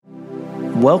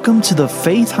Welcome to the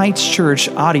Faith Heights Church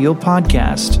audio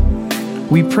podcast.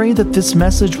 We pray that this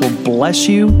message will bless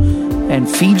you and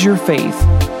feed your faith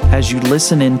as you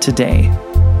listen in today.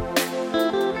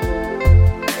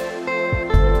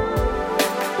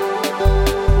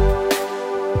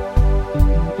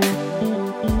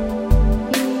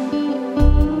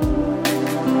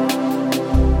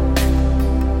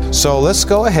 So let's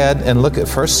go ahead and look at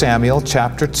 1 Samuel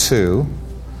chapter 2,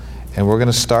 and we're going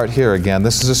to start here again.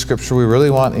 This is a scripture we really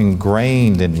want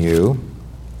ingrained in you,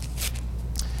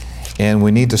 and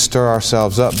we need to stir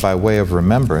ourselves up by way of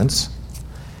remembrance.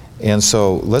 And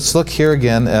so let's look here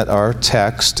again at our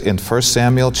text in 1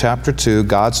 Samuel chapter 2.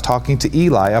 God's talking to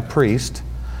Eli, a priest,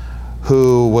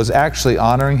 who was actually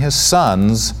honoring his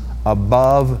sons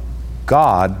above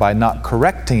God by not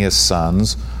correcting his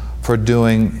sons for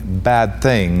doing bad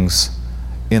things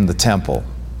in the temple.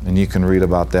 And you can read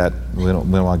about that. We don't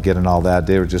want to get in all that.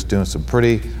 They were just doing some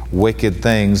pretty wicked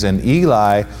things. And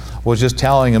Eli was just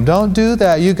telling them, don't do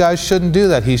that. You guys shouldn't do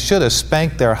that. He should have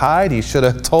spanked their hide. He should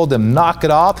have told them, knock it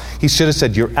off. He should have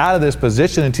said, you're out of this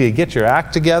position until you get your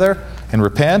act together and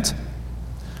repent.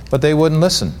 But they wouldn't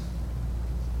listen.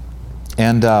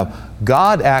 And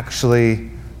God actually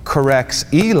corrects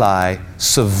Eli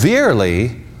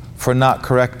severely for not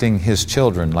correcting his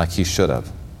children like he should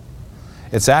have.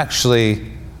 It's actually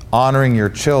honoring your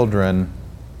children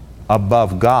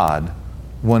above God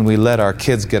when we let our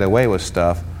kids get away with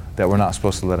stuff that we're not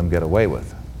supposed to let them get away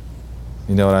with.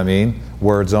 You know what I mean?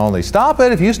 Words only. Stop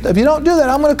it. If you don't do that,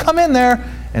 I'm going to come in there.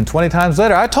 And 20 times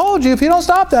later, I told you, if you don't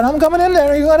stop that, I'm coming in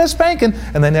there. You got a spanking.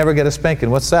 And they never get a spanking.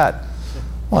 What's that?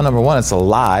 Well, number one, it's a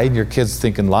lie. Your kid's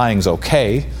thinking lying's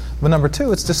okay. But number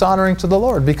two, it's dishonoring to the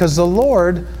Lord, because the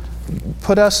Lord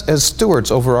put us as stewards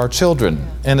over our children,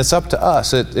 and it's up to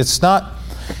us. It's not.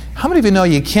 How many of you know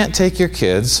you can't take your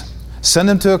kids, send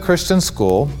them to a Christian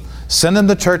school, send them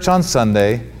to church on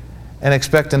Sunday, and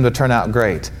expect them to turn out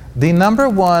great? The number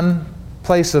one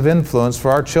place of influence for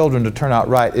our children to turn out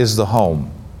right is the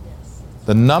home.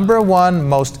 The number one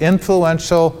most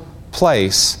influential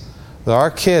place that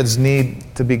our kids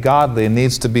need to be godly and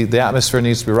the atmosphere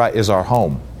needs to be right is our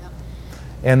home.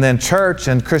 And then church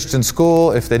and Christian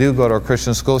school, if they do go to a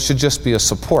Christian school, should just be a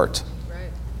support,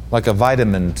 like a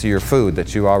vitamin to your food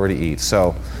that you already eat.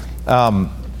 So,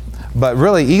 but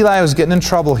really, Eli was getting in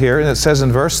trouble here, and it says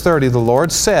in verse 30, the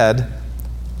Lord said,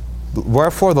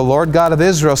 wherefore the Lord God of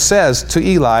Israel says to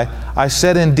Eli, I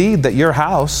said indeed that your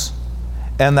house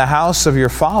and the house of your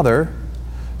father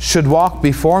should walk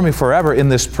before me forever in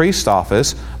this priest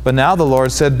office, but now the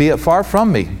Lord said, be it far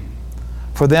from me.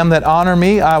 For them that honor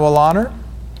me I will honor,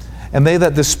 and they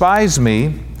that despise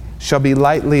me shall be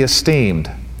lightly esteemed.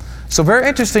 So very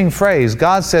interesting phrase.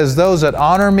 God says, those that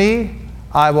honor me,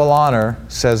 I will honor,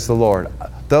 says the Lord.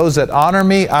 Those that honor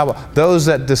me, those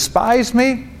that despise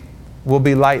me will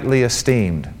be lightly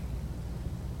esteemed.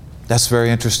 That's very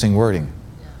interesting wording.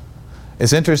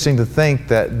 It's interesting to think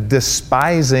that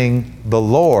despising the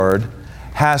Lord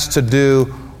has to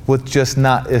do with just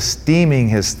not esteeming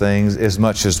his things as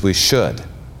much as we should.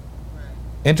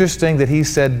 Interesting that he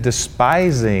said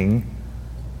despising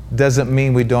doesn't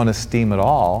mean we don't esteem at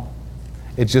all.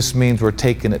 It just means we're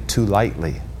taking it too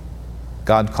lightly.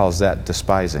 God calls that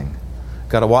despising.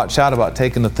 Got to watch out about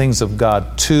taking the things of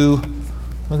God too.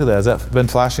 Look at that. Has that been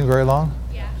flashing very long?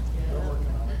 Yeah.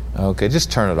 Okay,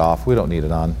 just turn it off. We don't need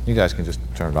it on. You guys can just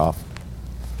turn it off.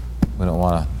 We don't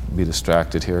want to be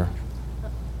distracted here.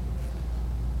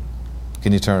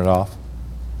 Can you turn it off?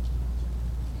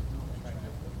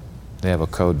 They have a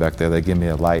code back there. They give me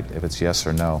a light if it's yes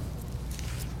or no.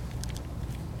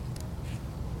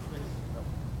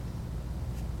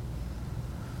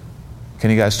 Can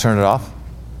you guys turn it off?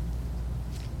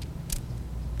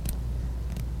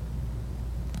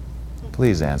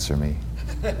 Please answer me.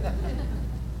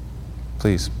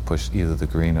 Please push either the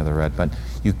green or the red button.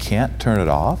 You can't turn it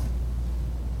off?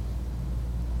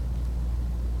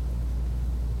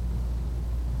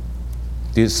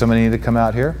 Does somebody need to come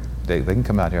out here? They can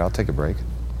come out here. I'll take a break.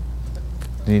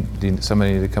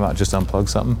 Somebody need to come out, just unplug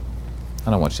something?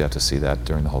 I don't want you to have to see that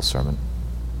during the whole sermon.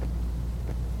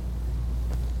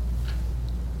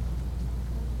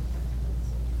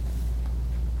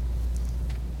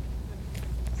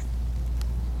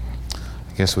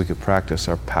 I guess we could practice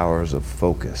our powers of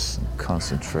focus and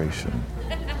concentration.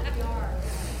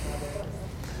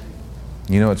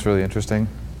 You know what's really interesting?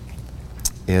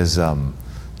 Is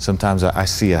sometimes I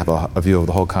have a view of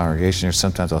the whole congregation here.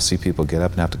 Sometimes I'll see people get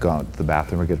up and have to go out to the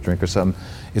bathroom or get a drink or something.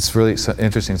 It's really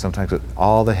interesting sometimes that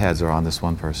all the heads are on this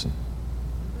one person.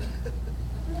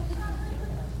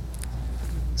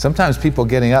 Sometimes people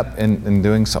getting up and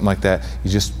doing something like that,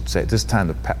 you just say, this is time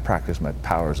to practice my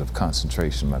powers of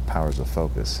concentration, my powers of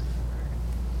focus.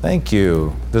 Thank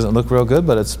you. Doesn't look real good,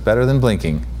 but it's better than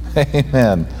blinking.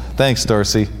 Amen. Thanks,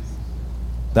 Dorsey.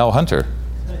 Now, Hunter.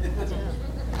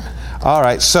 All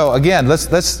right, so again, let's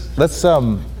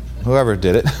whoever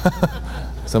did it,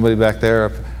 somebody back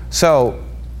there. So,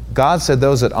 God said,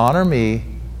 those that honor me,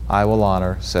 I will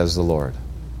honor, says the Lord.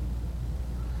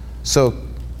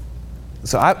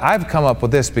 So I've come up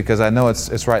with this because I know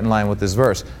it's right in line with this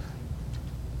verse.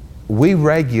 We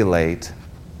regulate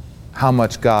how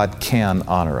much God can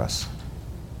honor us.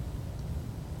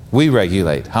 We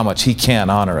regulate how much He can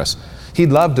honor us.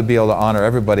 He'd love to be able to honor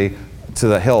everybody to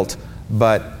the hilt,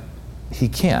 but He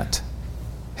can't.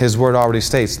 His word already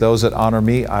states, those that honor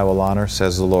me, I will honor,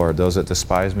 says the Lord. Those that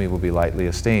despise me will be lightly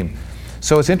esteemed.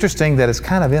 So it's interesting that it's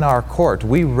kind of in our court.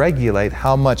 We regulate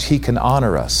how much He can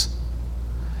honor us.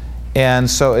 And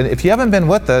so if you haven't been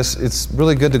with us, it's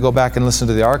really good to go back and listen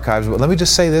to the archives. But let me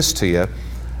just say this to you.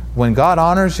 When God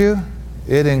honors you,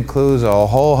 it includes a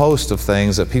whole host of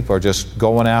things that people are just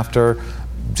going after,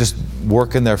 just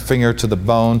working their finger to the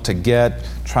bone to get,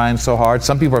 trying so hard.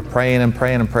 Some people are praying and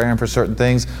praying and praying for certain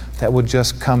things that would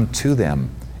just come to them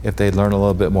if they'd learn a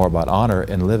little bit more about honor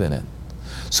and live in it.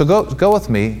 So go with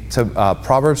me to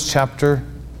Proverbs chapter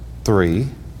 3.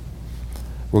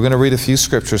 We're going to read a few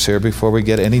scriptures here before we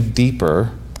get any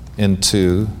deeper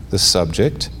into the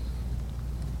subject.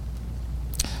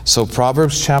 So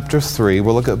Proverbs chapter 3,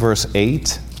 we'll look at verse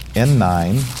 8 and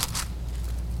 9.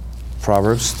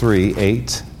 Proverbs 3,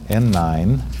 8 and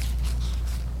 9.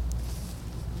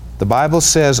 The Bible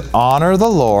says, honor the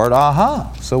Lord.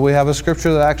 So we have a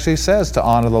scripture that actually says to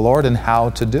honor the Lord and how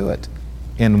to do it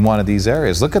in one of these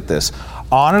areas. Look at this.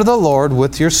 Honor the Lord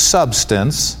with your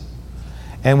substance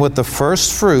and with the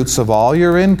first fruits of all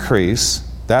your increase.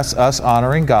 That's us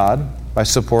honoring God by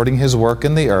supporting His work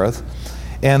in the earth.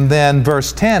 And then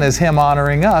verse 10 is Him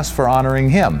honoring us for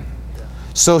honoring Him.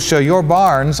 So shall your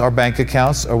barns or bank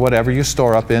accounts or whatever you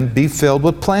store up in be filled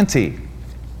with plenty.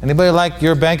 Anybody like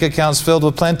your bank accounts filled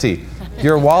with plenty?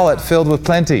 Your wallet filled with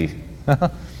plenty?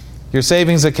 Your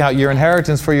savings account, your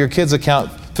inheritance for your kids'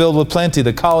 account filled with plenty,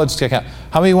 the college account.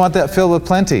 How many want that filled with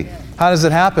plenty? How does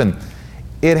it happen?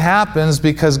 It happens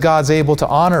because God's able to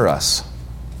honor us.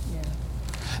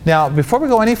 Now, before we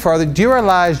go any further, do you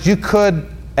realize you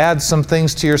could add some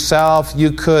things to yourself?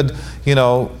 You could,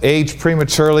 age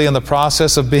prematurely in the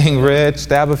process of being rich,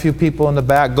 stab a few people in the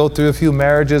back, go through a few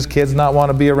marriages, kids not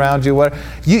want to be around you, whatever.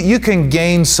 You can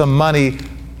gain some money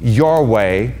your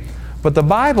way, but the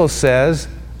Bible says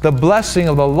the blessing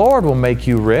of the Lord will make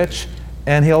you rich,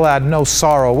 and He'll add no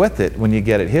sorrow with it when you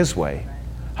get it His way.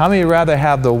 How many would rather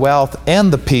have the wealth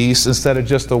and the peace instead of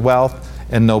just the wealth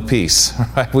and no peace?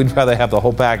 Right? We'd rather have the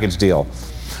whole package deal.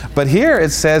 But here it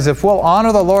says, if we'll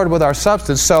honor the Lord with our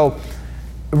substance. So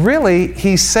really,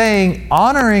 He's saying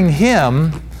honoring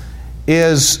Him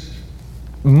is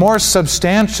more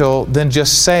substantial than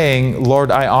just saying,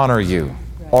 Lord, I honor you.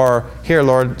 Or, here,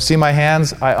 Lord, see my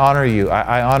hands? I honor you.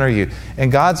 I honor you.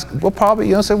 And God's, will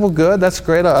probably, say, well, good, that's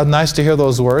great. Nice to hear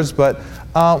those words, but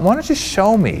why don't you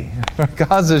show me?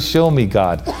 God says, show me,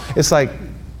 God. It's like,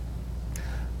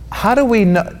 how do we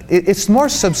know? It's more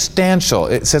substantial.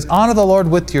 It says, honor the Lord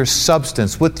with your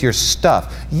substance, with your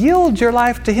stuff. Yield your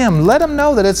life to Him. Let Him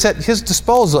know that it's at His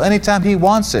disposal anytime He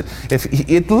wants it. If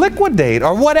it liquidate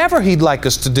or whatever He'd like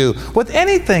us to do with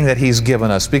anything that He's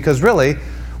given us. Because really,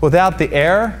 without the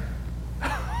air,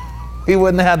 we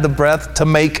wouldn't have the breath to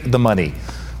make the money.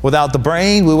 Without the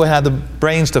brain, we wouldn't have the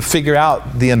brains to figure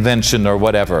out the invention or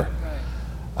whatever.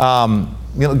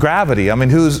 Gravity. I mean,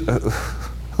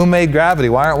 who made gravity?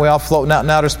 Why aren't we all floating out in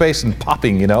outer space and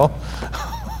popping,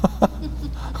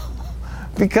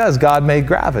 Because God made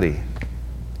gravity.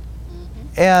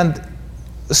 And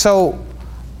so,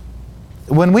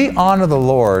 when we honor the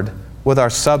Lord with our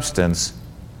substance,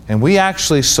 and we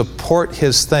actually support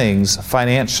His things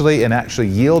financially and actually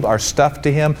yield our stuff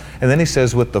to Him, and then He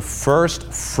says, with the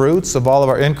first fruits of all of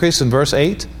our increase in verse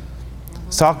 8,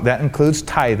 that includes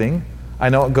tithing. I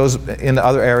know it goes into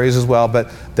other areas as well,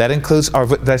 but that includes, or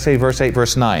did I say verse 8,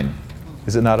 verse 9?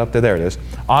 Is it not up there? There it is.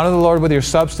 Honor the Lord with your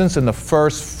substance and the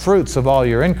first fruits of all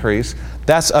your increase.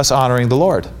 That's us honoring the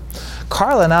Lord.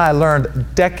 Carla and I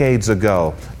learned decades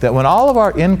ago that when all of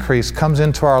our increase comes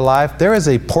into our life, there is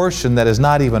a portion that is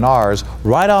not even ours,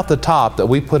 right off the top, that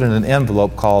we put in an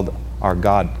envelope called our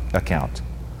God account.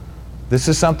 This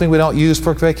is something we don't use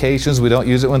for vacations. We don't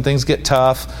use it when things get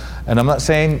tough. And I'm not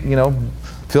saying,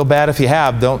 Feel bad if you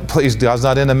have. Don't, please, God's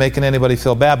not into making anybody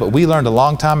feel bad, but we learned a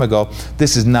long time ago,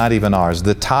 this is not even ours.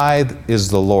 The tithe is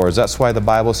the Lord's. That's why the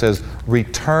Bible says,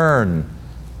 return.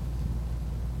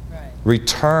 Right.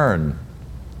 Return.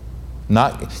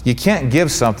 You can't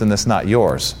give something that's not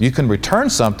yours. You can return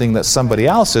something that's somebody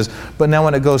else's, but now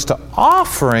when it goes to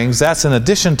offerings, that's in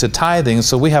addition to tithing.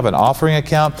 So we have an offering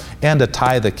account and a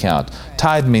tithe account. Right.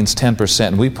 Tithe means 10%.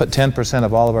 And we put 10%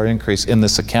 of all of our increase in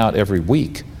this account every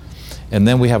week. And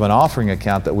then we have an offering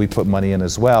account that we put money in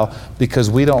as well, because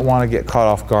we don't want to get caught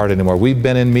off guard anymore. We've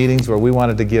been in meetings where we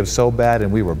wanted to give so bad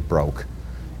and we were broke.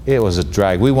 It was a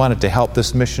drag. We wanted to help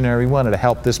this missionary. We wanted to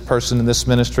help this person in this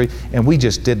ministry, and we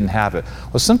just didn't have it.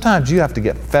 Well, sometimes you have to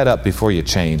get fed up before you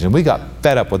change, and we got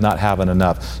fed up with not having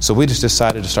enough. So we just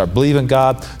decided to start believing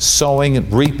God, sowing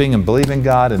and reaping and believing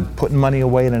God and putting money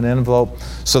away in an envelope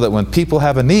so that when people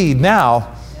have a need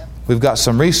now, we've got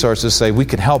some resources to say we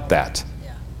can help that.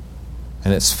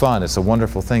 And it's fun. It's a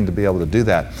wonderful thing to be able to do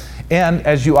that. And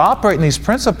as you operate in these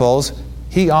principles,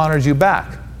 He honors you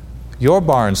back. Your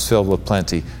barn's filled with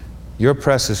plenty. Your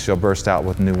presses shall burst out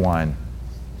with new wine.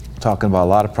 Talking about a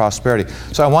lot of prosperity.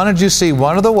 So I wanted you to see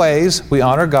one of the ways we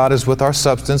honor God is with our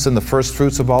substance and the first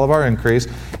fruits of all of our increase.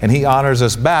 And He honors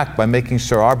us back by making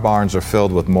sure our barns are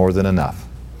filled with more than enough.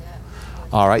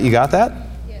 All right, you got that?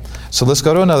 Yeah. So let's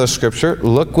go to another scripture.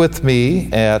 Look with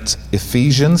me at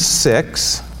Ephesians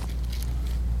 6.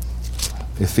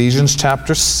 Ephesians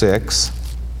chapter 6.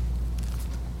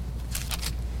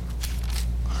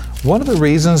 One of the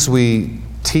reasons we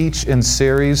teach in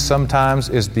series sometimes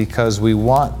is because we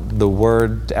want the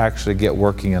Word to actually get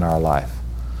working in our life.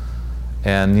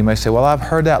 And you may say, well, I've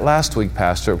heard that last week,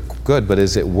 Pastor. Good, but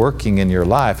is it working in your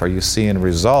life? Are you seeing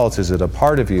results? Is it a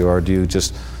part of you? Or do you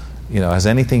just, has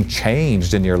anything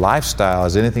changed in your lifestyle?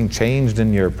 Has anything changed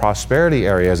in your prosperity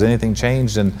area? Has anything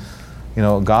changed in,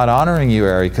 God honoring you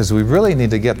area? Because we really need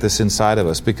to get this inside of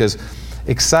us, because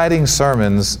exciting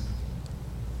sermons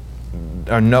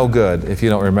are no good if you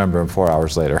don't remember them 4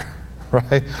 hours later,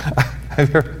 right?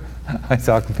 I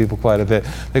talk to people quite a bit.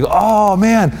 They go, oh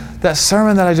man, that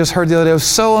sermon that I just heard the other day was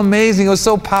so amazing. It was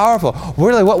so powerful.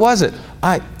 Really, what was it?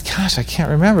 I can't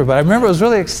remember, but I remember it was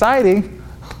really exciting.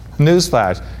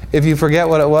 Newsflash. If you forget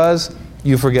what it was,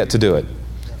 you forget to do it.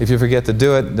 If you forget to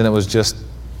do it, then it was just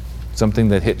something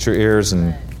that hit your ears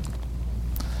and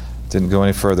didn't go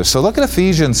any further. So look at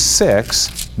Ephesians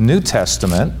 6, New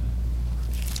Testament.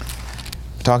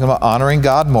 Talking about honoring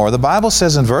God more. The Bible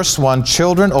says in verse 1,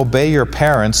 children, obey your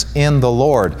parents in the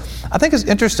Lord. I think it's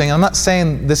interesting. I'm not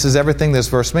saying this is everything this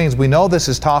verse means. We know this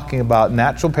is talking about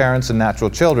natural parents and natural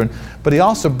children, but he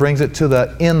also brings it to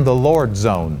the in the Lord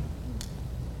zone.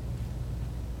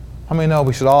 How many know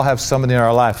we should all have somebody in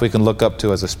our life we can look up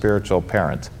to as a spiritual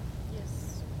parent?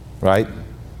 Yes. Right?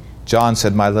 John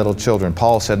said, my little children.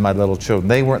 Paul said, my little children.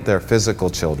 They weren't their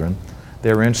physical children.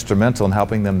 They were instrumental in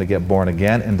helping them to get born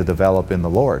again and to develop in the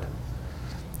Lord.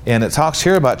 And it talks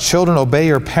here about children, obey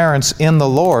your parents in the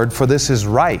Lord, for this is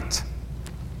right.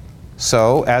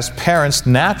 So, as parents,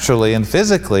 naturally and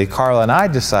physically, Carla and I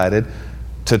decided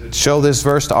to show this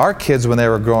verse to our kids when they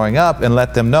were growing up and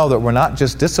let them know that we're not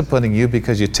just disciplining you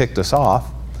because you ticked us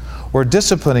off. We're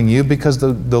disciplining you because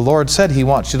the Lord said He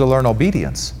wants you to learn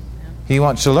obedience. He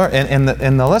wants you to learn.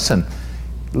 And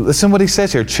listen what He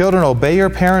says here. Children, obey your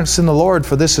parents in the Lord,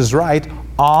 for this is right.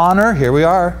 Honor, here we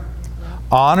are.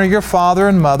 Honor your father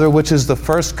and mother, which is the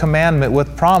first commandment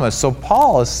with promise. So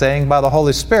Paul is saying by the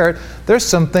Holy Spirit, there's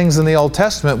some things in the Old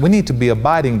Testament we need to be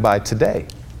abiding by today.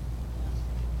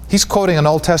 He's quoting an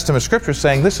Old Testament scripture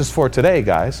saying, this is for today,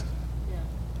 guys.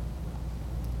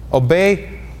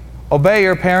 Obey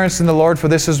your parents in the Lord, for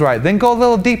this is right. Then go a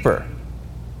little deeper.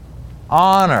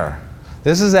 Honor.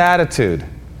 This is attitude.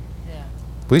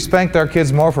 We spanked our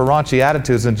kids more for raunchy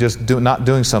attitudes than just not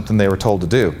doing something they were told to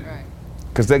do.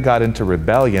 Because they got into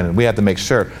rebellion, and we had to make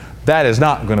sure that is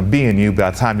not going to be in you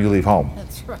by the time you leave home.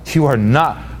 That's right. You are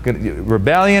not going to,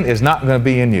 rebellion is not going to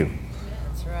be in you.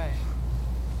 That's right.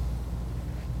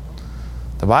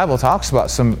 The Bible talks about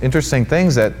some interesting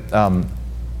things that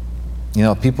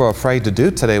people are afraid to do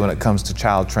today when it comes to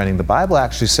child training. The Bible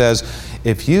actually says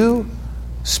if you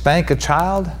spank a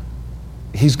child,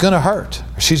 he's going to hurt,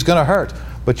 or she's going to hurt.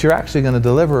 But you're actually going to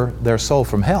deliver their soul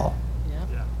from hell.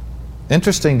 Yeah.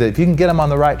 Interesting that if you can get them on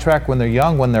the right track when they're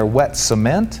young, when they're wet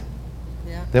cement,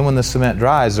 then when the cement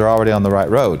dries, they're already on the right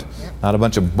road. Yep. Not a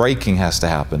bunch of braking has to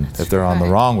happen if they're on the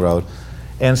wrong road.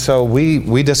 And so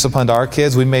we disciplined our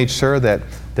kids. We made sure that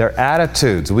their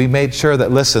attitudes, we made sure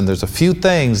that, listen, there's a few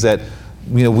things that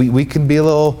we can be a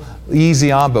little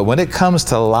easy on, but when it comes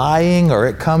to lying or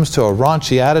it comes to a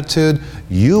raunchy attitude,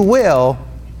 you will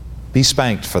be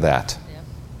spanked for that.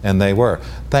 And they were.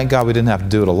 Thank God we didn't have to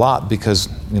do it a lot because,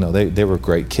 they were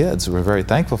great kids. We're very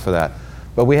thankful for that.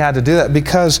 But we had to do that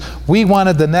because we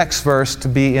wanted the next verse to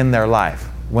be in their life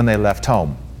when they left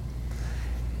home.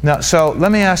 Now, so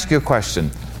let me ask you a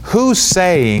question. Who's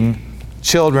saying,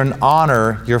 children,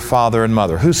 honor your father and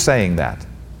mother? Who's saying that?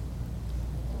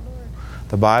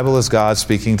 The Bible is God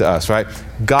speaking to us, right?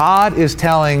 God is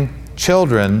telling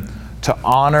children to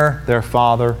honor their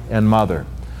father and mother.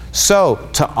 So,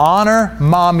 to honor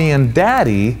mommy and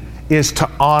daddy is to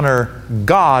honor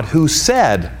God, who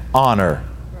said honor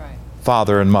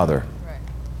father and mother.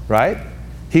 Right?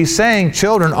 He's saying,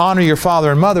 children, honor your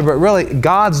father and mother, but really,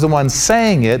 God's the one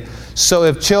saying it. So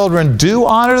if children do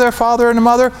honor their father and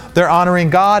mother, they're honoring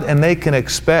God, and they can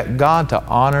expect God to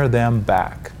honor them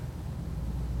back.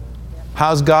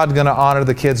 How's God going to honor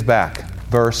the kids back?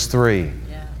 Verse 3.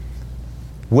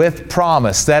 With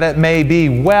promise that it may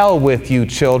be well with you,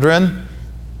 children.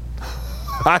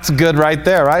 That's good right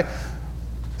there, right?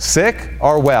 Sick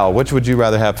or well? Which would you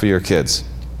rather have for your kids?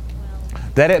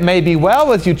 That it may be well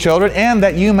with you, children, and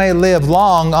that you may live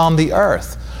long on the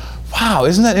earth. Wow,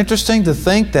 isn't that interesting to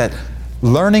think that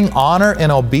learning honor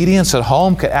and obedience at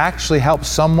home could actually help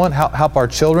help our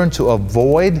children to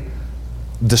avoid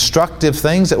destructive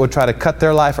things that would try to cut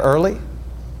their life early?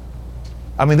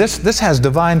 I mean, this has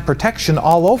divine protection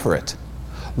all over it.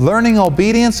 Learning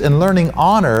obedience and learning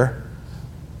honor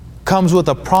comes with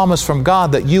a promise from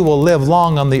God that you will live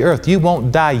long on the earth. You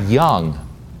won't die young.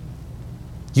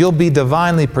 You'll be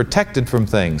divinely protected from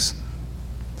things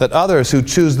that others who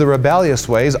choose the rebellious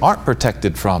ways aren't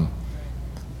protected from.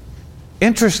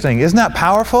 Interesting. Isn't that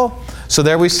powerful? So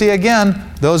there we see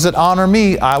again, those that honor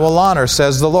me, I will honor,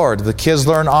 says the Lord. The kids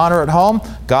learn honor at home.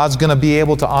 God's going to be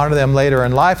able to honor them later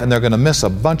in life, and they're going to miss a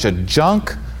bunch of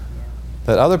junk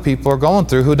that other people are going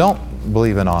through who don't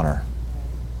believe in honor.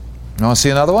 You want to see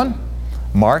another one?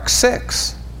 Mark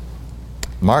 6.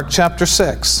 Mark chapter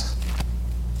 6.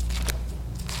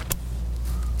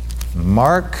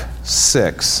 Mark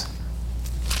 6.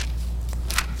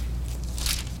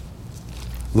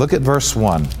 Look at verse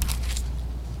 1.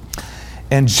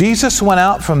 And Jesus went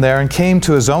out from there and came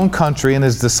to his own country, and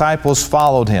his disciples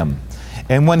followed him.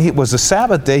 And when it was the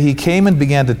Sabbath day, he came and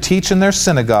began to teach in their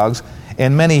synagogues,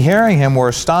 and many hearing him were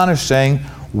astonished, saying,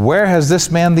 Where has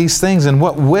this man these things, and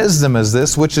what wisdom is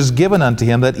this which is given unto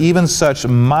him, that even such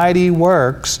mighty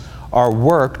works are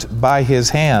worked by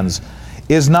his hands?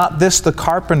 Is not this the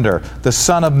carpenter, the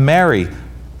son of Mary,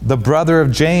 the brother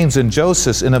of James and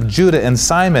Joseph, and of Judah and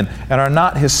Simon, and are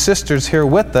not his sisters here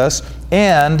with us?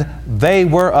 And they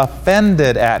were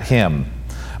offended at him.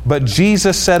 But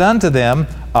Jesus said unto them,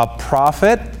 A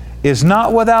prophet is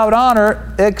not without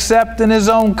honor, except in his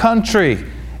own country,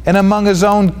 and among his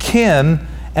own kin,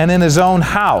 and in his own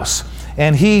house.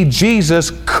 And he,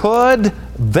 Jesus, could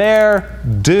there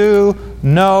do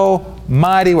no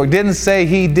mighty work. Didn't say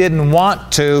he didn't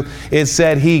want to, it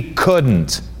said he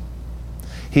couldn't.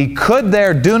 He could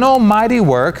there do no mighty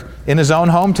work in his own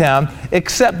hometown,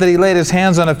 except that he laid his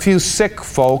hands on a few sick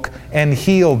folk and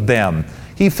healed them.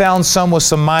 He found some with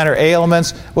some minor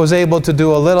ailments, was able to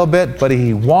do a little bit, but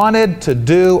he wanted to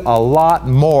do a lot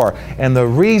more. And the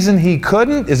reason he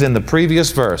couldn't is in the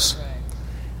previous verse.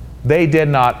 They did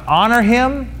not honor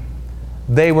him,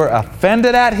 they were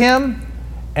offended at him,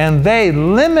 and they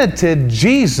limited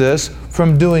Jesus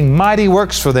from doing mighty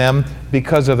works for them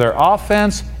because of their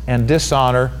offense and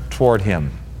dishonor toward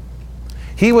him.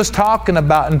 He was talking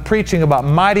about and preaching about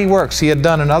mighty works he had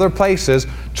done in other places,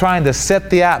 trying to set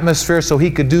the atmosphere so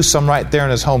he could do some right there in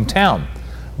his hometown.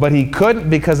 But he couldn't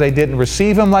because they didn't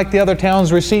receive him like the other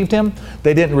towns received him.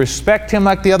 They didn't respect him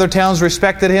like the other towns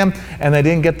respected him. And they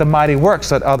didn't get the mighty works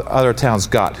that other towns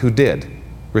got who did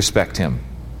respect him.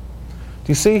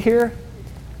 Do you see here?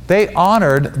 They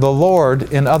honored the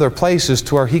Lord in other places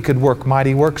to where he could work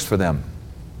mighty works for them.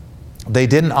 They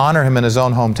didn't honor him in his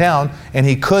own hometown, and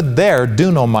he could there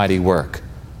do no mighty work.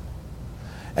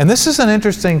 And this is an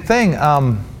interesting thing.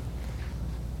 Our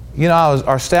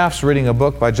staff's reading a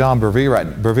book by John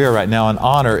Bevere right now on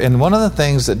honor, and one of the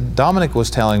things that Dominic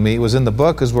was telling me was in the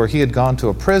book is where he had gone to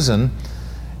a prison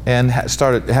and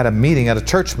had a meeting, at a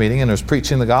church meeting, and was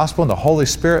preaching the gospel, and the Holy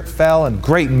Spirit fell, and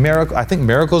great miracle. I think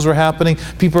miracles were happening.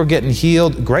 People were getting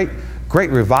healed. Great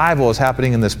revival was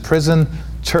happening in this prison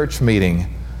church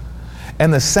meeting.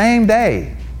 And the same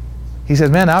day, he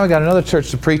said, man, now we got another church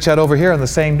to preach at over here on the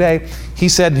same day. He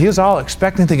said, he was all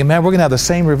expecting, thinking, man, we're going to have the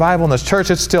same revival in this church.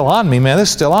 It's still on me, man.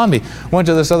 It's still on me. Went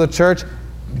to this other church,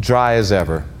 dry as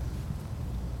ever.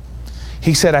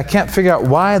 He said, I can't figure out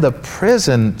why the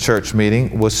prison church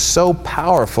meeting was so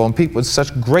powerful and people,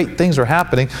 such great things were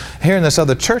happening. Here in this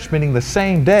other church meeting the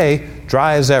same day,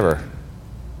 dry as ever.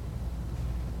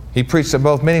 He preached at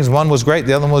both meetings. One was great,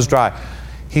 the other one was dry.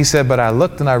 He said, but I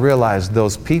looked and I realized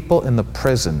those people in the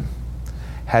prison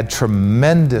had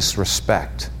tremendous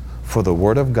respect for the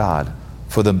Word of God,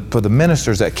 for the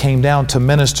ministers that came down to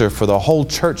minister, for the whole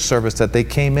church service that they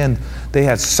came in. They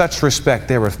had such respect.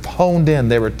 They were honed in.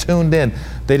 They were tuned in.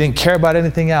 They didn't care about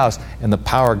anything else. And the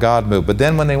power of God moved. But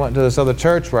then when they went to this other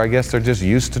church, where I guess they're just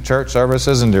used to church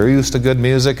services and they're used to good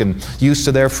music and used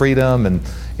to their freedom and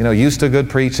used to good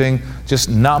preaching, just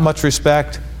not much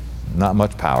respect, not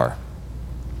much power.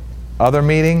 Other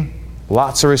meeting,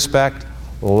 lots of respect,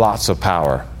 lots of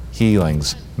power,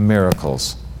 healings,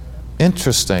 miracles.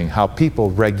 Interesting how people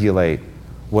regulate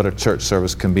what a church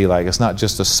service can be like. It's not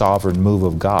just a sovereign move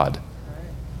of God.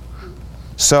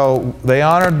 So they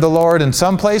honored the Lord in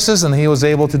some places and He was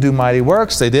able to do mighty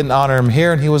works. They didn't honor Him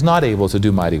here and He was not able to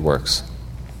do mighty works.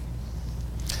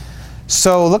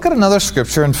 So look at another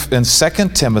scripture in 2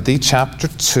 Timothy chapter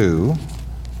 2.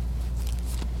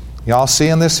 Y'all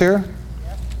seeing this here?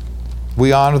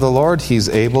 We honor the Lord, He's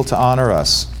able to honor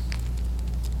us.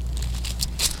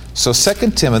 So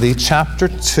 2 Timothy chapter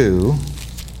 2,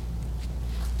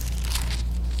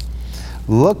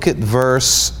 look at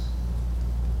verse,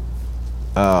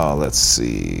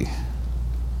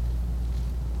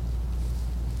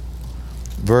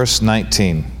 verse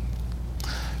 19.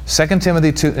 2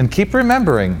 Timothy 2, and keep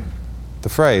remembering the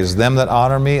phrase, them that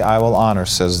honor me, I will honor,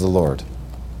 says the Lord.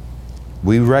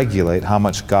 We regulate how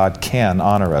much God can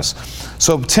honor us.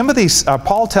 So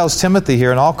Paul tells Timothy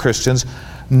here, and all Christians,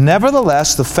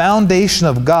 nevertheless, the foundation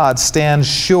of God stands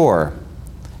sure,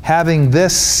 having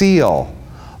this seal,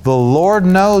 the Lord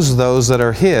knows those that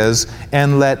are His,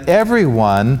 and let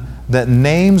everyone that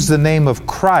names the name of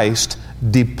Christ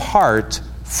depart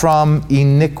from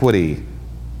iniquity.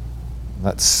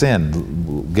 That's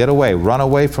sin. Get away, run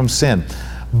away from sin.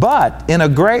 But in a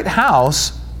great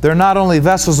house, there are not only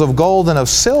vessels of gold and of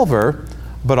silver,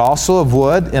 but also of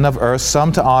wood and of earth,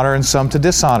 some to honor and some to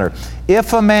dishonor.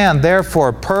 If a man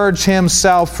therefore purge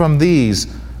himself from these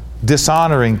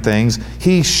dishonoring things,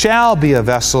 he shall be a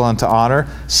vessel unto honor,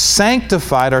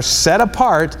 sanctified or set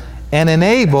apart, and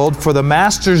enabled for the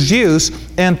master's use,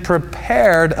 and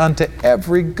prepared unto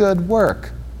every good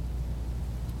work.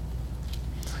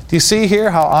 Do you see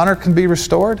here how honor can be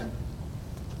restored?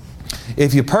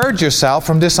 If you purge yourself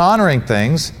from dishonoring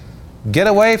things, get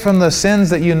away from the sins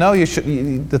that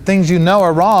the things you know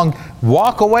are wrong,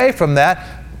 walk away from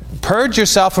that, purge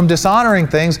yourself from dishonoring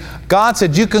things. God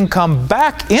said you can come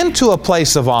back into a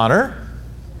place of honor.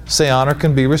 Say, honor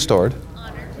can be restored.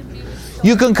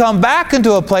 You can come back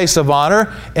into a place of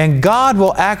honor, and God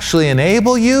will actually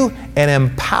enable you and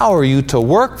empower you to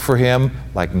work for Him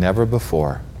like never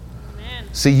before.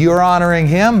 See, you're honoring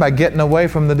Him by getting away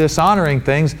from the dishonoring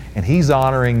things, and He's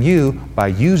honoring you by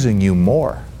using you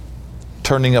more.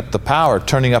 Turning up the power,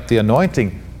 turning up the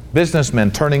anointing.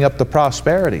 Businessmen, turning up the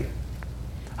prosperity.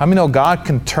 How many know God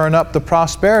can turn up the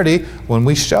prosperity when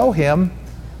we show Him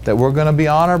that we're going to be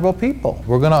honorable people?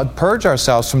 We're going to purge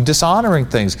ourselves from dishonoring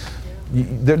things.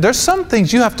 There's some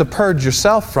things you have to purge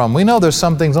yourself from. We know there's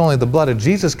some things only the blood of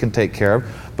Jesus can take care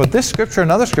of. But this scripture and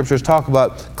other scriptures talk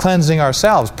about cleansing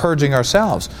ourselves, purging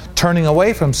ourselves, turning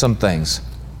away from some things.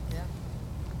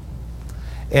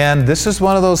 And this is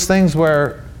one of those things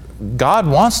where God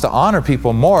wants to honor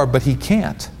people more, but He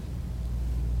can't.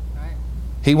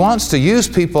 He wants to use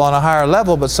people on a higher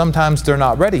level, but sometimes they're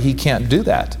not ready. He can't do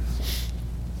that.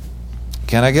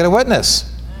 Can I get a witness?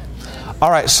 All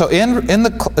right, so in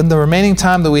the remaining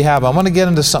time that we have, I want to get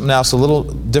into something else a little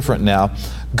different now.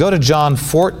 Go to John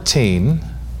 14.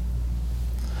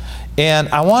 And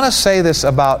I want to say this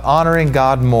about honoring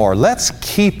God more. Let's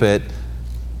keep it.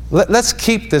 Let's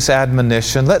keep this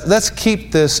admonition. Let's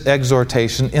keep this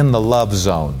exhortation in the love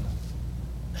zone.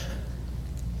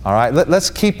 All right,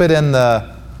 let's keep it in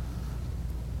the,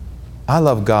 I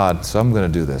love God, so I'm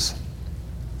going to do this.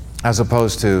 As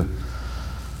opposed to,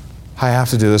 I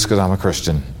have to do this because I'm a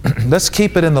Christian. Let's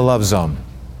keep it in the love zone.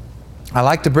 I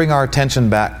like to bring our attention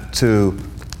back to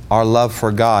our love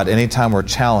for God anytime we're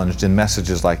challenged in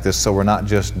messages like this, so we're not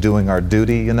just doing our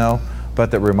duty,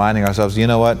 but that reminding ourselves, you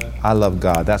know what? I love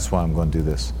God. That's why I'm going to do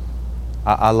this.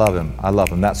 I love Him. I love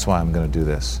Him. That's why I'm going to do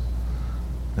this.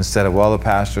 Instead of, well, the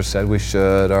pastor said we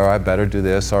should, or I better do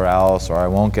this or else, or I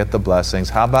won't get the blessings.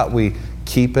 How about we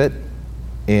keep it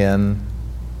in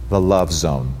the love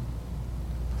zone?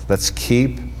 Let's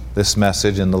keep this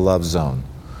message in the love zone.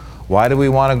 Why do we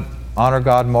want to honor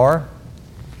God more?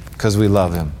 Because we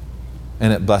love Him.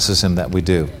 and it blesses Him that we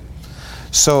do.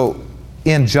 So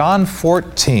in John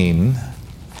 14,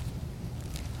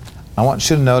 I want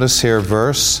you to notice here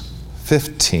verse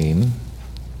 15.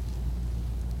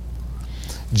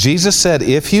 Jesus said,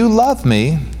 if you love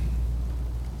me,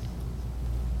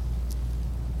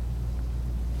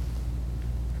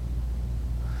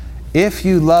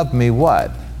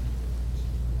 what?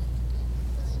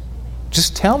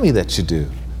 Just tell me that you do.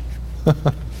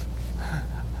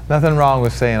 Nothing wrong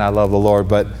with saying I love the Lord,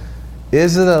 but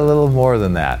is it a little more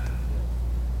than that?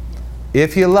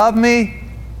 If you love me,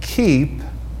 keep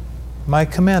my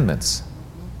commandments.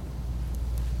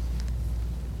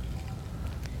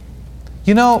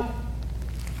 You know,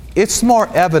 it's more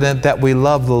evident that we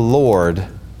love the Lord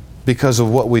because of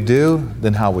what we do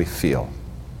than how we feel.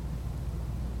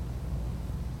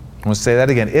 I'm going to say that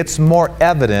again. It's more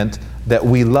evident that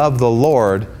we love the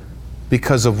Lord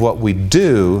because of what we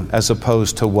do as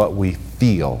opposed to what we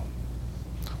feel.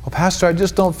 Well, Pastor, I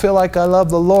just don't feel like I love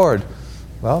the Lord.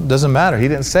 Well, it doesn't matter. He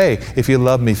didn't say, if you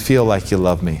love me, feel like you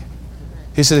love me.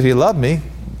 He said, if you love me,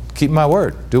 keep my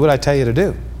word. Do what I tell you to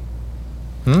do.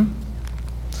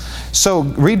 So,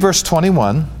 read verse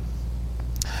 21.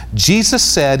 Jesus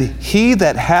said, he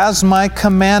that has my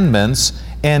commandments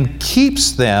and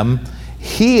keeps them,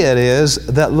 he it is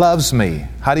that loves me.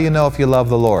 How do you know if you love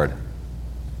the Lord?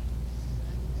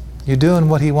 You're doing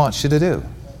what He wants you to do.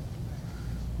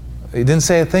 He didn't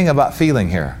say a thing about feeling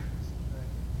here.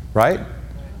 Right?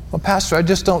 Well, Pastor, I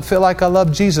just don't feel like I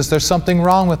love Jesus. There's something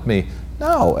wrong with me.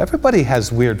 No, everybody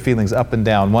has weird feelings up and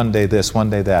down. One day this,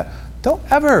 one day that. Don't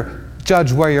ever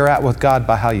judge where you're at with God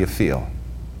by how you feel.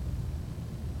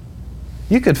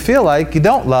 You could feel like you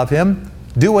don't love Him,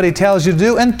 do what He tells you to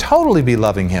do, and totally be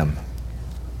loving Him.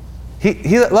 He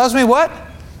that loves me, what?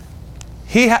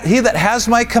 He that has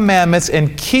my commandments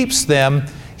and keeps them,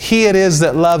 he it is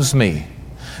that loves me.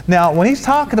 Now, when He's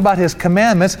talking about His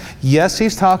commandments, yes,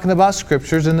 He's talking about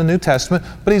scriptures in the New Testament,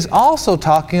 but He's also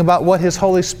talking about what His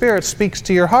Holy Spirit speaks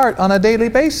to your heart on a daily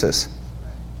basis.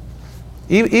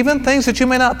 Even things that you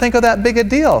may not think are that big a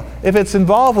deal. If it's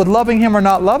involved with loving Him or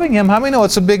not loving Him, how many know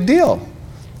it's a big deal?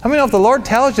 How many know if the Lord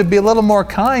tells you to be a little more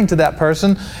kind to that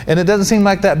person and it doesn't seem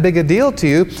like that big a deal to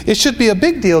you, it should be a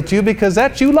big deal to you because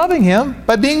that's you loving Him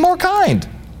by being more kind.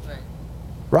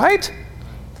 Right?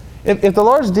 If the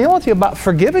Lord's dealing with you about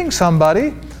forgiving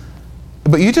somebody,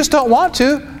 but you just don't want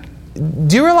to,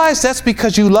 do you realize that's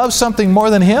because you love something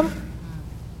more than Him?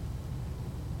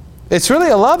 It's really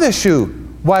a love issue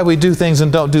why we do things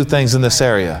and don't do things in this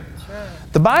area.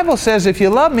 The Bible says, if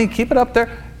you love me, keep it up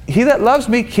there. He that loves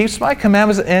me keeps my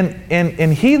commandments,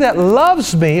 and he that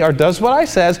loves me, or does what I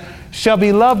says, shall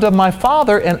be loved of my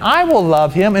Father, and I will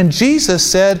love him. And Jesus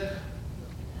said,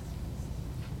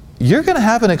 you're going to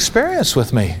have an experience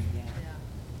with me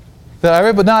that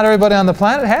not everybody on the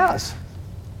planet has.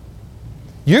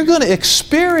 You're going to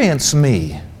experience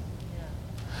me.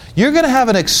 You're going to have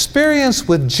an experience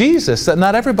with Jesus that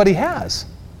not everybody has.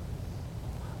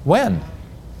 When?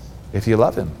 If you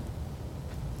love Him.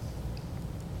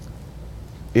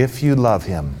 If you love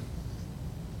Him.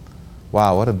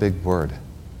 Wow, what a big word.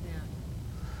 Yeah.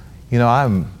 You know,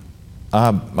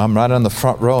 I'm right on the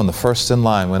front row and the first in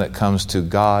line when it comes to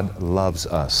God loves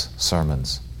us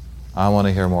sermons. I want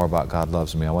to hear more about God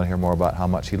loves me. I want to hear more about how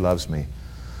much He loves me.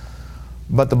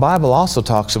 But the Bible also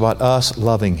talks about us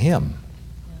loving Him.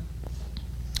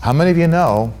 How many of you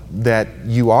know that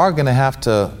you are going to have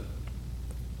to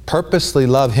purposely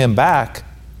love Him back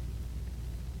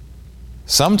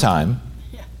sometime?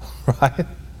 Yeah. Right?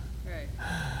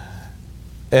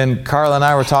 And Carla and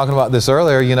I were talking about this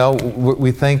earlier. You know,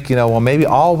 we think, well, maybe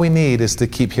all we need is to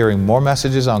keep hearing more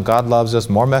messages on God loves us,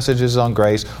 more messages on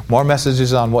grace, more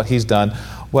messages on what He's done.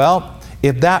 Well,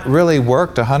 if that really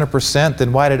worked 100%,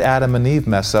 then why did Adam and Eve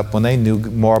mess up when they knew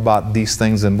more about these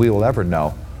things than we will ever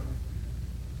know?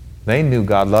 They knew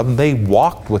God loved them. They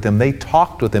walked with Him. They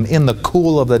talked with Him in the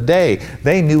cool of the day.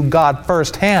 They knew God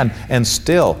firsthand and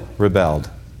still rebelled.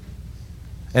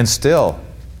 And still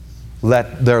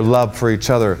let their love for each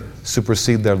other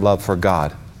supersede their love for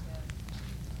God.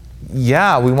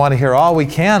 Yeah, we want to hear all we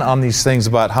can on these things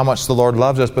about how much the Lord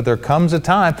loves us, but there comes a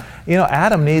time,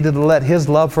 Adam needed to let his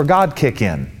love for God kick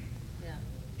in. Yeah.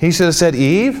 He should have said,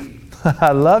 Eve,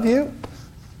 I love you,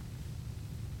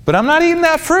 but I'm not eating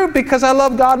that fruit because I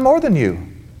love God more than you.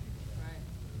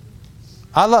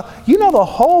 Right. The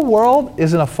whole world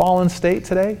is in a fallen state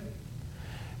today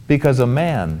because a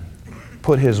man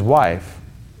put his wife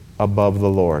above the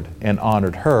Lord and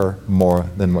honored her more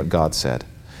than what God said.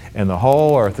 And the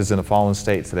whole earth is in a fallen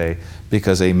state today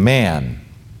because a man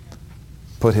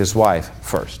put his wife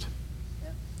first.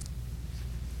 Yep.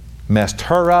 messed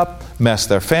her up, messed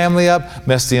their family up,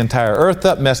 messed the entire earth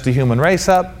up, messed the human race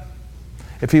up.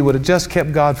 If he would have just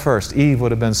kept God first, Eve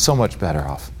would have been so much better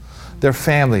off. Their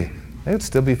family, they would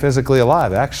still be physically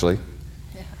alive, actually.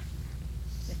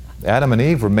 Adam and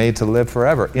Eve were made to live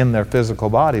forever in their physical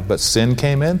body, but sin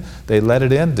came in, they let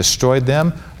it in, destroyed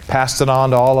them, passed it on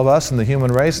to all of us in the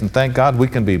human race, and thank God we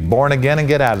can be born again and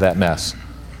get out of that mess.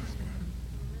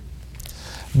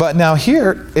 But now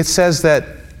here it says that,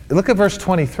 look at verse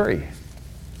 23.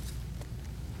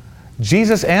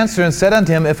 Jesus answered and said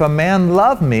unto him, if a man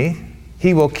love me,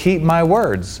 he will keep my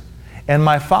words, and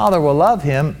my Father will love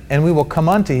him, and we will come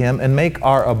unto him and make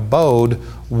our abode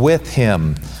with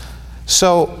him.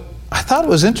 So I thought it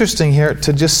was interesting here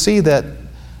to just see that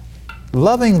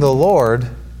loving the Lord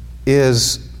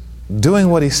is doing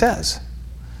what he says.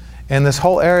 And this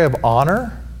whole area of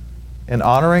honor and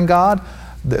honoring God,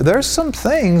 there's some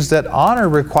things that honor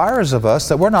requires of us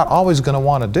that we're not always going to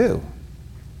want to do.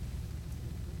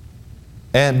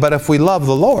 But if we love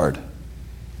the Lord,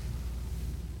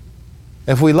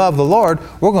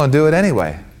 we're going to do it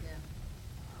anyway. Yeah.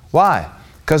 Why?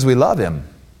 Because we love him.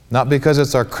 Not because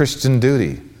it's our Christian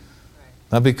duty. Right.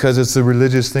 Not because it's the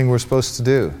religious thing we're supposed to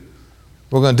do.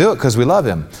 We're going to do it because we love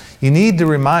him. We need to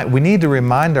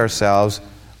remind ourselves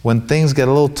when things get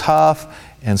a little tough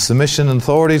and submission and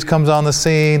authorities comes on the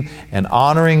scene and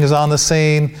honoring is on the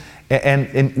scene.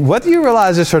 And whether you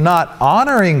realize this or not,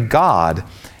 honoring God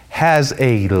has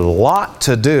a lot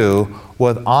to do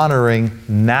with honoring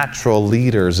natural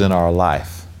leaders in our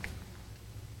life.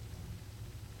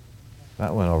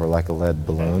 That went over like a lead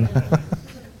balloon.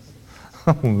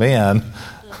 Oh man,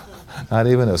 not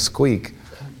even a squeak.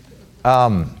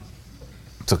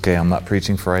 It's okay, I'm not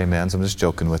preaching for amens, I'm just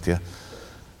joking with you.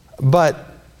 But,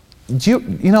 you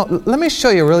know, let me show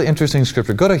you a really interesting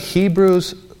scripture. Go to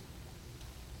Hebrews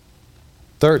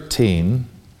 13,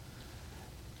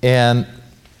 and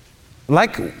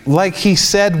like he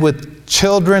said with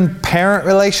children-parent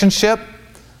relationship,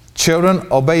 children,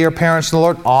 obey your parents in the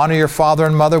Lord, honor your father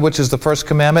and mother, which is the first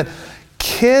commandment.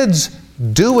 Kids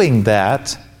doing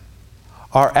that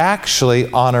are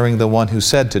actually honoring the one who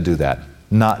said to do that,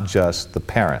 not just the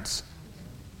parents.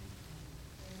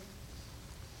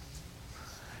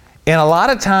 And a lot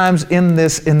of times in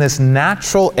this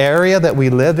natural area that we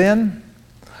live in,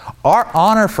 our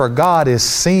honor for God is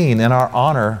seen in our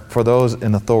honor for those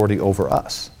in authority over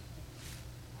us.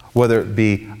 Whether it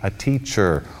be a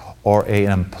teacher or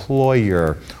an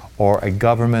employer or a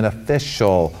government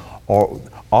official, or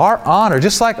our honor,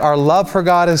 just like our love for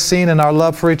God is seen in our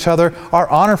love for each other, our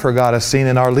honor for God is seen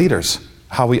in our leaders.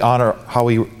 How we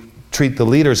treat the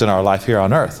leaders in our life here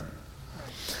on earth.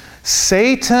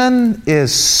 Satan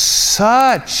is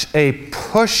such a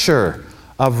pusher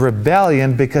of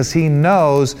rebellion because he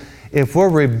knows if we're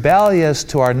rebellious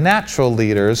to our natural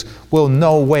leaders, well,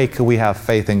 no way could we have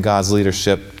faith in God's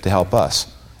leadership to help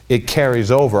us. It carries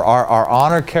over. Our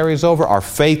honor carries over. Our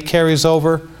faith carries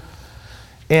over.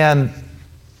 And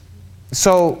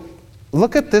so,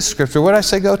 look at this scripture. What did I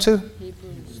say go to?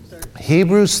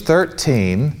 Hebrews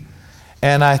 13.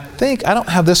 And I don't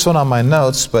have this one on my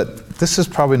notes, but this is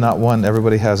probably not one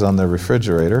everybody has on their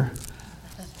refrigerator.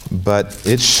 But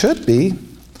it should be.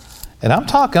 And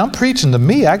I'm preaching to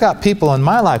me. I got people in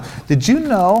my life. Did you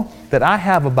know that I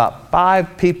have about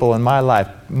 5 people in my life,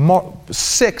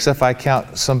 6 if I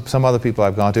count some other people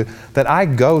I've gone to, that I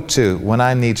go to when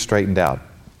I need straightened out?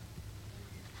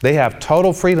 They have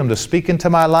total freedom to speak into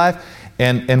my life,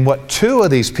 and what 2 of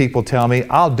these people tell me,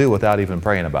 I'll do without even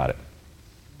praying about it.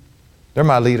 They're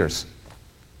my leaders.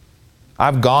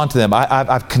 I've gone to them.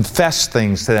 I've confessed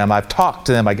things to them. I've talked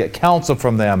to them. I get counsel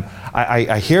from them.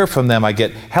 I hear from them. I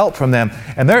get help from them.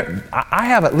 And I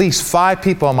have at least 5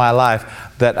 people in my life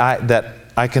that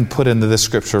I can put into this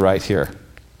scripture right here.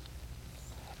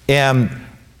 And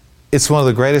it's one of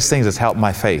the greatest things that's helped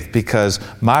my faith, because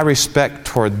my respect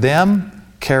toward them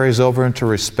carries over into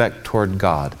respect toward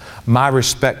God. My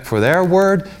respect for their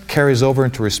word carries over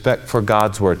into respect for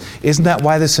God's word. Isn't that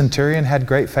why the centurion had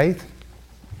great faith?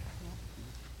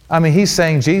 I mean, he's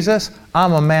saying, Jesus,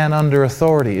 I'm a man under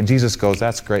authority. And Jesus goes,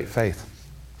 that's great faith.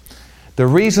 The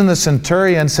reason the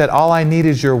centurion said, all I need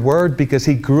is your word, because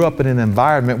he grew up in an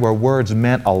environment where words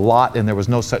meant a lot and there was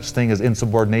no such thing as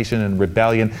insubordination and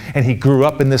rebellion. And he grew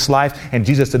up in this life, and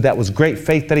Jesus said that was great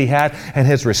faith that he had, and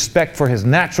his respect for his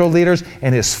natural leaders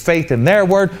and his faith in their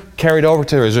word carried over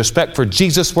to his respect for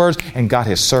Jesus' words, and got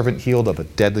his servant healed of a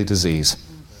deadly disease.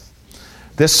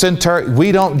 This centurion,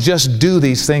 we don't just do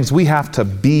these things, we have to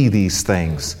be these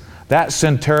things. That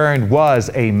centurion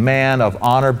was a man of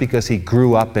honor because he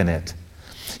grew up in it.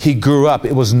 He grew up.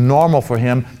 It was normal for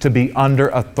him to be under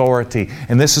authority.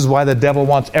 And this is why the devil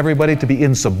wants everybody to be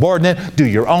insubordinate. Do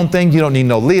your own thing. You don't need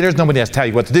no leaders. Nobody has to tell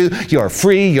you what to do. You're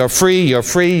free, you're free, you're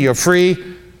free, you're free.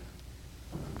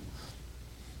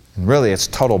 And really, it's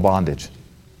total bondage.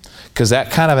 Because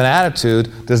that kind of an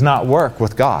attitude does not work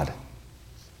with God.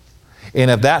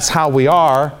 And if that's how we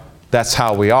are, that's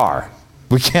how we are.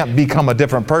 We can't become a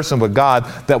different person with God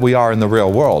that we are in the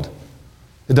real world.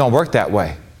 It don't work that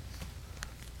way.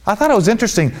 I thought it was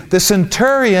interesting. The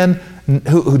centurion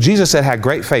who Jesus said had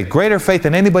great faith, greater faith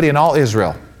than anybody in all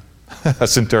Israel. A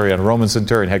centurion, a Roman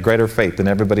centurion, had greater faith than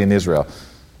everybody in Israel.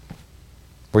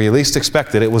 Where you least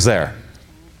expected, it was there.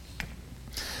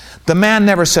 The man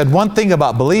never said one thing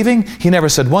about believing. He never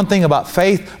said one thing about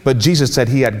faith. But Jesus said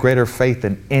he had greater faith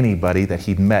than anybody that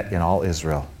he'd met in all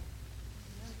Israel.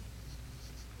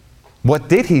 What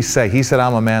did he say? He said,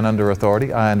 I'm a man under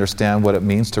authority. I understand what it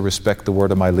means to respect the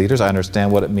word of my leaders. I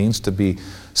understand what it means to be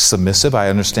submissive. I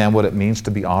understand what it means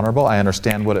to be honorable. I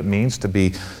understand what it means to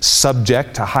be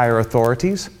subject to higher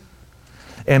authorities.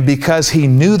 And because he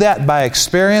knew that by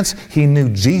experience, he knew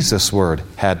Jesus' word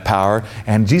had power.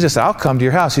 And Jesus said, I'll come to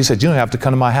your house. He said, you don't have to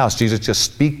come to my house. Jesus, just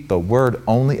speak the word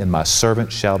only, and my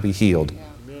servant shall be healed.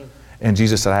 And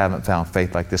Jesus said, I haven't found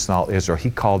faith like this in all Israel.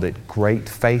 He called it great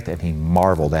faith, and he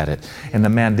marveled at it. And the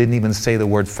man didn't even say the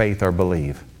word faith or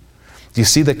believe. Do you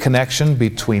see the connection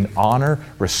between honor,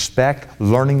 respect,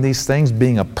 learning these things,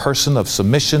 being a person of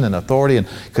submission and authority? And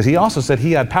because he also said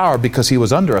he had power because he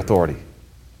was under authority.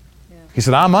 Yeah. He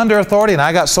said, I'm under authority and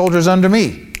I got soldiers under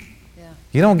me. Yeah.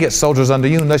 You don't get soldiers under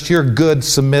you unless you're a good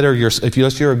submitter,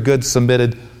 unless you're a good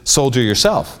submitted soldier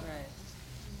yourself.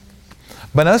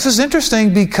 But this is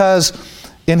interesting because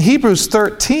in Hebrews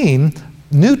 13,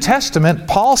 New Testament,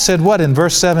 Paul said what in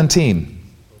verse 17?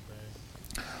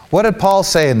 What did Paul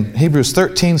say in Hebrews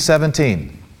 13,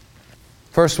 17?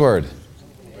 First word.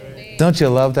 Obey. Don't you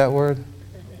love that word?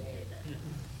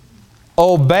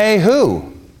 Obey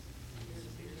who?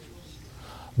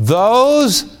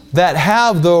 Those that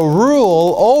have the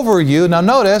rule over you. Now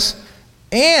notice,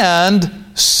 and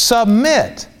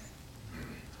submit.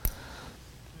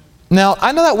 Now,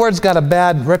 I know that word's got a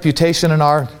bad reputation in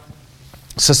our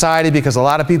society because a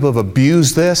lot of people have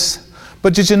abused this.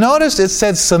 But did you notice it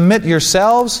said submit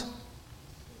yourselves?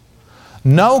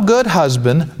 No good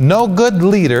husband, no good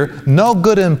leader, no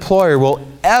good employer will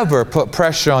ever put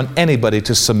pressure on anybody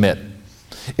to submit.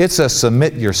 It's a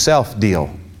submit yourself deal.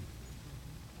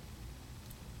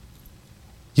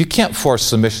 You can't force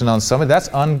submission on somebody. That's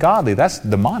ungodly. That's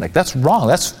demonic. That's wrong.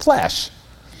 That's flesh.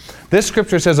 This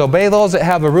scripture says, obey those that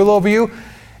have a rule over you.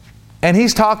 And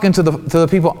he's talking to the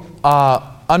people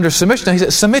under submission. And he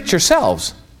said, submit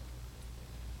yourselves.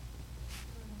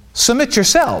 Submit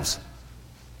yourselves.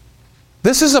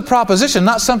 This is a proposition,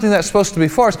 not something that's supposed to be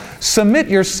forced. Submit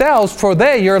yourselves, for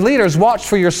they, your leaders, watch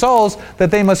for your souls,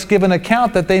 that they must give an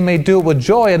account, that they may do it with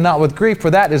joy and not with grief,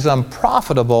 for that is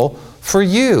unprofitable for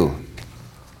you.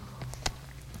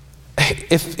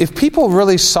 If people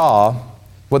really saw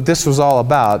what this was all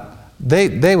about,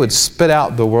 they would spit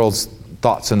out the world's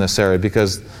thoughts in this area,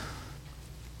 because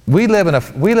we live in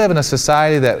a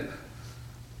society that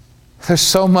there's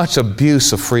so much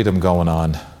abuse of freedom going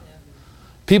on.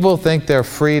 People think they're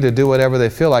free to do whatever they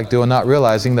feel like doing, not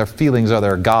realizing their feelings are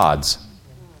their gods.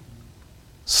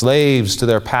 Slaves to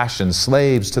their passions,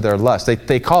 slaves to their lust.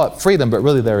 They call it freedom, but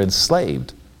really they're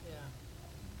enslaved.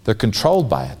 They're controlled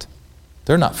by it.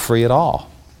 They're not free at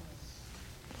all.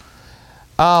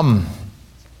 I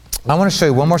want to show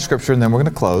you one more scripture and then we're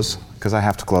going to close, because I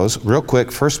have to close. Real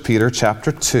quick, 1 Peter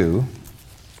chapter 2.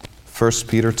 1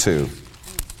 Peter 2.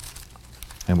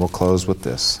 And we'll close with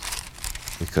this,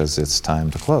 because it's time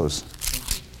to close.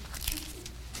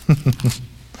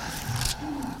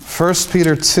 1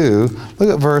 Peter 2, look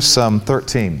at verse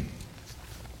 13.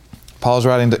 Paul's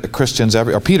writing to Christians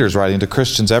Peter's writing to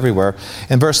Christians everywhere.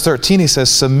 In verse 13 he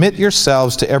says, submit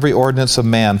yourselves to every ordinance of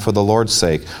man for the Lord's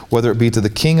sake, whether it be to the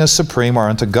king as supreme, or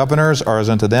unto governors, or as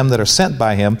unto them that are sent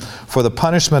by him, for the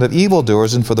punishment of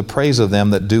evildoers, and for the praise of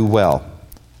them that do well.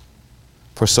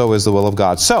 For so is the will of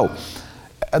God. So,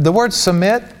 the word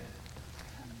submit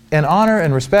and honor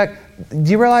and respect,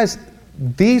 do you realize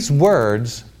these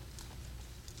words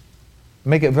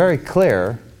make it very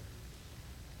clear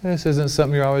this isn't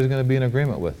something you're always going to be in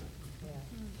agreement with.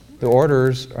 The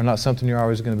orders are not something you're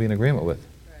always going to be in agreement with.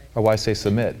 Or why say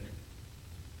submit?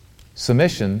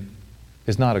 Submission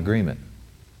is not agreement.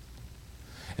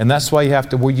 And that's why you have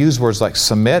to use words like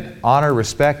submit, honor,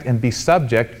 respect, and be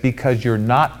subject, because you're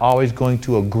not always going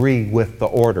to agree with the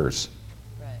orders.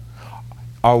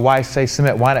 Or why say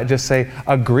submit? Why not just say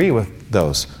agree with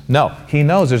those. No, he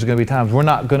knows there's going to be times we're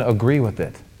not going to agree with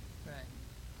it.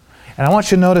 And I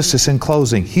want you to notice this in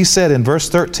closing. He said in verse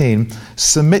 13,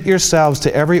 submit yourselves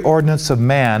to every ordinance of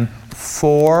man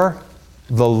for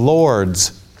the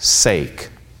Lord's sake.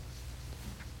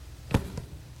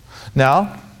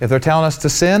 Now, if they're telling us to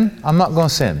sin, I'm not going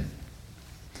to sin.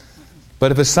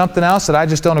 But if it's something else that I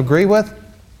just don't agree with,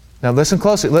 now listen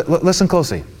closely. Listen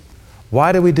closely.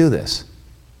 Why do we do this?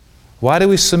 Why do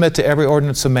we submit to every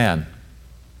ordinance of man?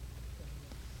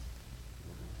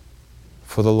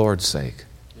 For the Lord's sake.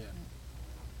 Yeah.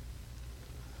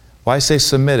 Why say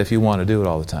submit if you want to do it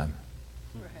all the time?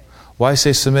 Right. Why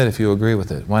say submit if you agree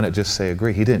with it? Why not just say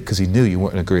agree? He didn't, because he knew you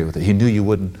wouldn't agree with it. He knew you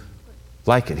wouldn't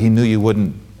like it. He knew you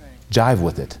wouldn't jive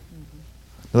with it. Mm-hmm.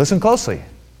 Now listen closely.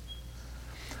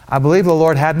 I believe the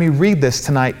Lord had me read this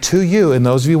tonight to you and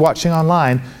those of you watching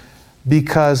online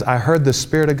because I heard the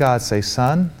Spirit of God say,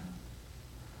 son,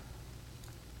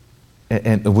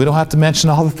 and we don't have to mention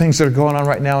all the things that are going on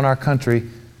right now in our country.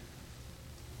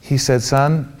 He said,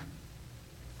 son,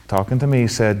 talking to me, he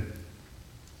said,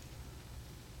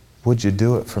 would you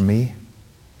do it for me?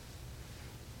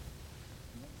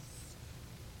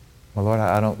 Well, Lord,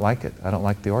 I don't like it. I don't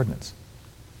like the ordinance.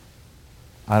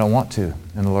 I don't want to.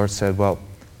 And the Lord said, well,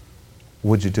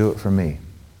 would you do it for me?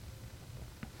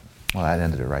 Well, that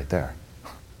ended it right there.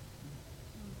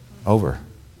 Over.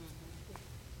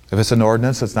 If it's an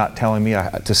ordinance that's not telling me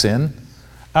to sin,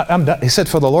 I'm done. He said,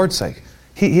 for the Lord's sake.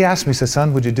 He asked me, he said,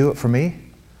 son, would you do it for me?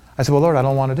 I said, well, Lord, I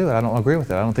don't want to do it. I don't agree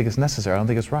with it. I don't think it's necessary. I don't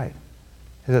think it's right.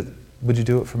 He said, would you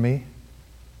do it for me?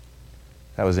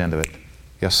 That was the end of it.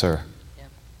 Yes, sir. Yeah.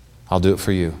 I'll do it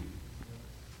for you.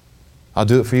 I'll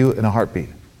do it for you in a heartbeat.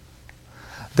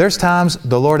 There's times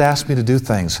the Lord asked me to do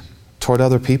things toward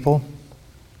other people.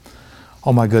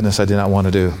 Oh my goodness, I did not want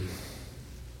to do.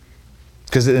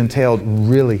 Because it entailed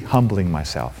really humbling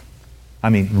myself. I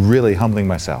mean, really humbling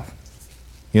myself.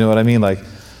 You know what I mean? Like,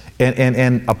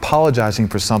 and apologizing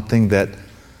for something that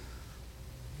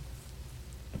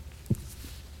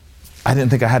I didn't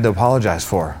think I had to apologize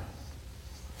for.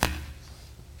 And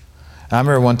I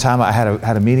remember one time I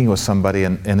had a meeting with somebody,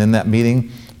 and in that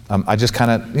meeting, I just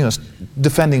kind of,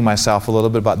 defending myself a little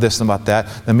bit about this and about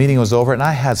that. The meeting was over, and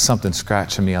I had something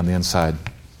scratching me on the inside.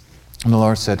 And the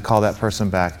Lord said, call that person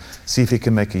back, see if he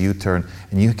can make a U-turn,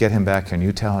 and you get him back here and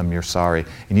you tell him you're sorry,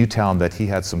 and you tell him that he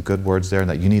had some good words there and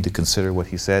that you need to consider what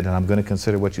he said, and I'm going to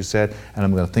consider what you said, and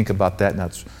I'm going to think about that, and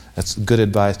that's good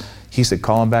advice. He said,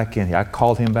 call him back in. I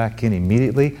called him back in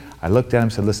immediately. I looked at him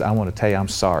and said, listen, I want to tell you I'm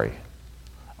sorry.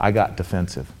 I got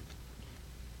defensive.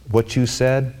 What you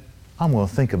said, I'm going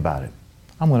to think about it.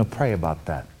 I'm going to pray about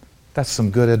that. That's some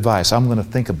good advice. I'm going to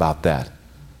think about that.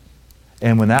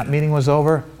 And when that meeting was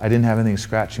over, I didn't have anything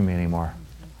scratching me anymore.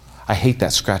 I hate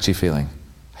that scratchy feeling.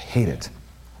 I hate it.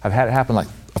 I've had it happen like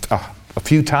a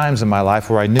few times in my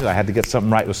life where I knew I had to get something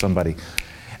right with somebody.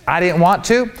 I didn't want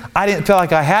to. I didn't feel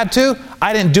like I had to.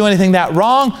 I didn't do anything that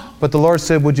wrong. But the Lord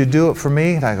said, would you do it for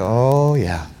me? And I go, oh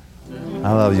yeah.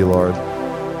 I love you, Lord.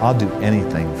 I'll do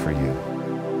anything for you.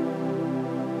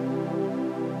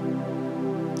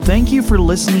 Thank you for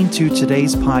listening to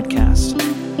today's podcast.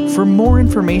 For more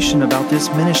information about this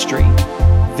ministry,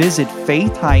 visit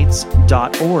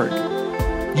faithheights.org.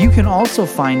 You can also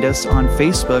find us on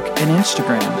Facebook and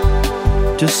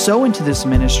Instagram. To sow into this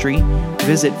ministry,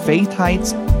 visit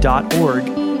faithheights.org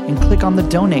and click on the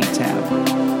Donate tab.